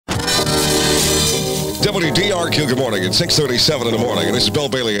WDRQ, good morning. It's 6:37 in the morning, and this is Bill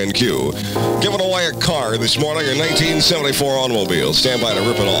Bailey and Q. Giving away a car this morning, a 1974 automobile. Stand by to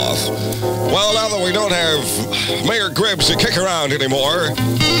rip it off. Well, now that we don't have Mayor Gribbs to kick around anymore,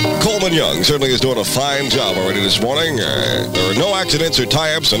 Coleman Young certainly is doing a fine job already this morning. There are no accidents or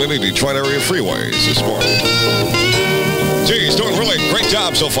tie-ups on any Detroit area freeways this morning. Gee, he's doing really a great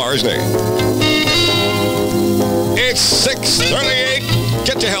job so far, isn't he? It's 6:38.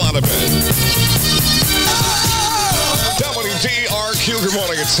 Get the hell out of bed. WDRQ, good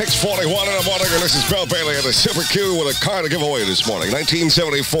morning. It's 6:41 in the morning, and this is Bill Bailey at the Super Q with a car to give away this morning.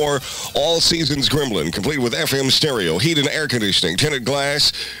 1974 all-seasons Gremlin, complete with FM stereo, heat and air conditioning, tinted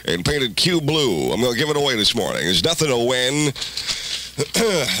glass, and painted Q blue. I'm going to give it away this morning. There's nothing to win.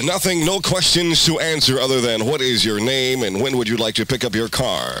 Nothing, no questions to answer other than what is your name and when would you like to pick up your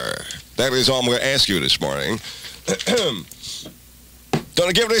car? That is all I'm going to ask you this morning.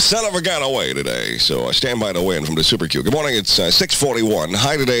 Going to give this son of a gun away today, so I stand by to win from the Super Q. Good morning, it's 6:41,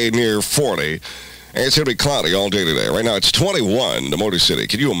 high today near 40, and it's going to be cloudy all day today. Right now it's 21 in the Motor City.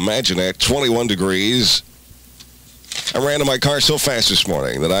 Can you imagine that? 21 degrees. I ran to my car so fast this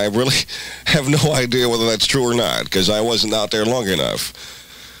morning that I really have no idea whether that's true or not, because I wasn't out there long enough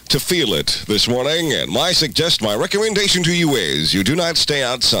to feel it this morning. And my recommendation to you is you do not stay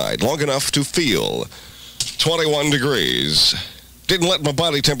outside long enough to feel 21 degrees. Didn't let my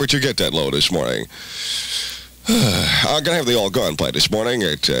body temperature get that low this morning. I'm going to have the All Gone play this morning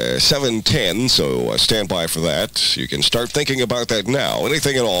at 7:10, so stand by for that. You can start thinking about that now.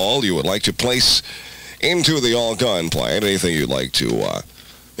 Anything at all you would like to place into the All Gone play, anything you'd like to,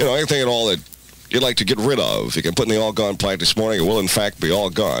 anything at all that you'd like to get rid of, you can put in the All Gone play this morning. It will, in fact, be all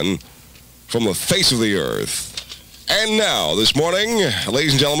gone from the face of the earth. And now, this morning,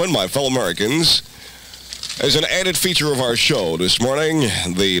 ladies and gentlemen, my fellow Americans, as an added feature of our show this morning,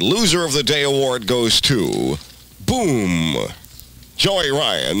 the Loser of the Day award goes to, boom, Joey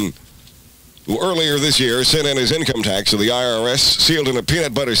Ryan, who earlier this year sent in his income tax to the IRS sealed in a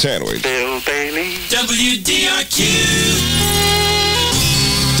peanut butter sandwich. Bill Bailey. WDRQ.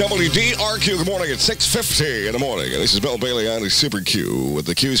 WDRQ, good morning. It's 6:50 in the morning, and this is Bill Bailey on the Super Q with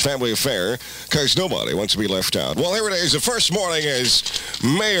the Q's Family Affair, because nobody wants to be left out. Well, here it is. The first morning as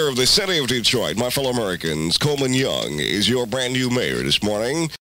mayor of the city of Detroit. My fellow Americans, Coleman Young is your brand new mayor this morning.